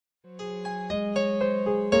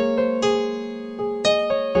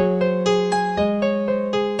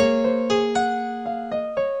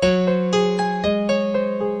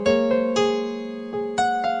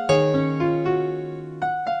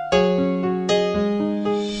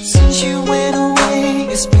since you went away.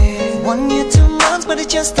 It's been 1 year, 2 months, but it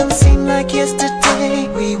just doesn't seem like yesterday.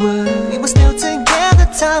 We were still together,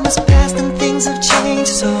 time has passed and things have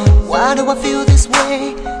changed. So why do I feel this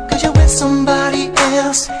way? Cause you're with somebody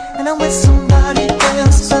else, and I'm with somebody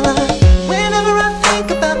else. But whenever I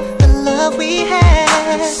think about the love we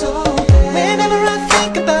had, whenever I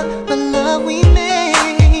think about the love we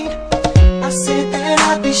made, I said that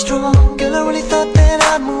I'd be strong. Girl, I really thought that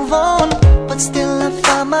I'd move on, but still I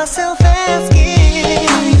find myself asking,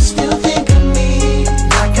 do you still think of me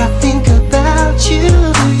like I think about you?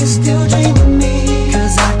 Do you still